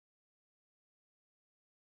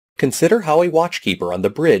Consider how a watchkeeper on the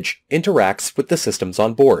bridge interacts with the systems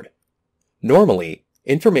on board. Normally,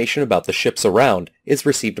 information about the ships around is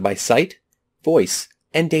received by sight, voice,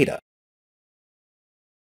 and data.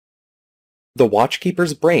 The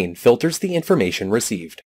watchkeeper's brain filters the information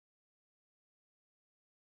received.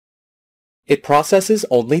 It processes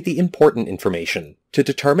only the important information to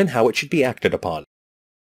determine how it should be acted upon.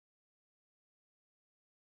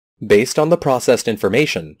 Based on the processed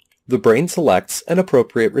information, the brain selects an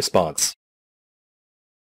appropriate response.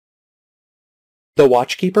 The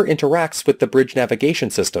watchkeeper interacts with the bridge navigation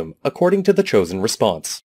system according to the chosen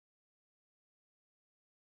response.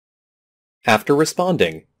 After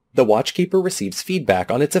responding, the watchkeeper receives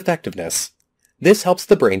feedback on its effectiveness. This helps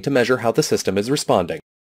the brain to measure how the system is responding.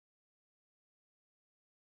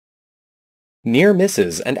 Near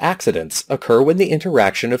misses and accidents occur when the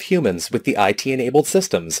interaction of humans with the IT-enabled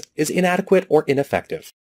systems is inadequate or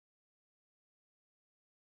ineffective.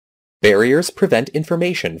 Barriers prevent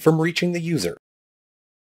information from reaching the user.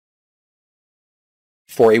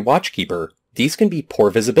 For a watchkeeper, these can be poor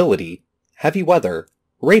visibility, heavy weather,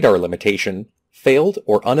 radar limitation, failed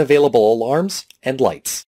or unavailable alarms, and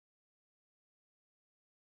lights.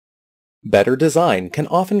 Better design can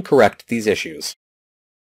often correct these issues.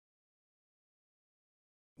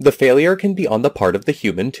 The failure can be on the part of the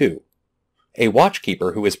human too. A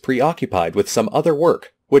watchkeeper who is preoccupied with some other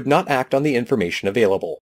work would not act on the information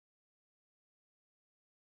available.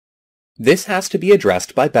 This has to be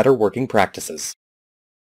addressed by better working practices.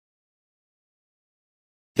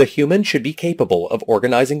 The human should be capable of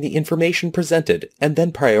organizing the information presented and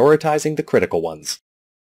then prioritizing the critical ones.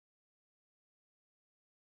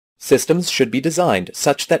 Systems should be designed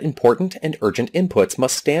such that important and urgent inputs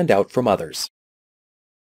must stand out from others.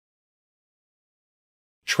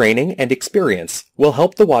 Training and experience will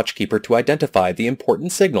help the watchkeeper to identify the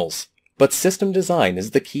important signals, but system design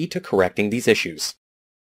is the key to correcting these issues.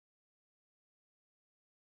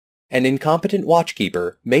 An incompetent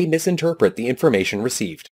watchkeeper may misinterpret the information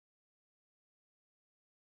received.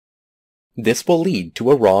 This will lead to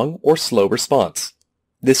a wrong or slow response.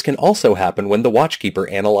 This can also happen when the watchkeeper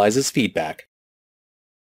analyzes feedback.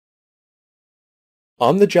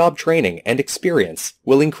 On-the-job training and experience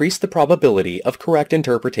will increase the probability of correct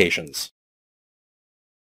interpretations.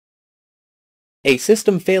 A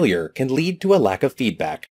system failure can lead to a lack of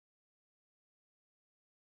feedback.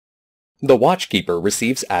 The watchkeeper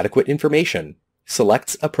receives adequate information,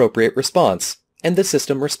 selects appropriate response, and the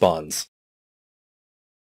system responds.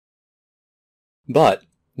 But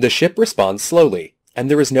the ship responds slowly, and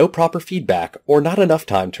there is no proper feedback or not enough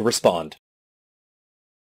time to respond.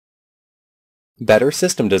 Better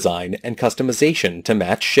system design and customization to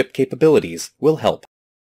match ship capabilities will help.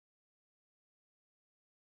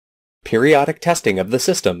 Periodic testing of the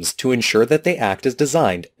systems to ensure that they act as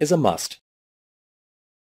designed is a must.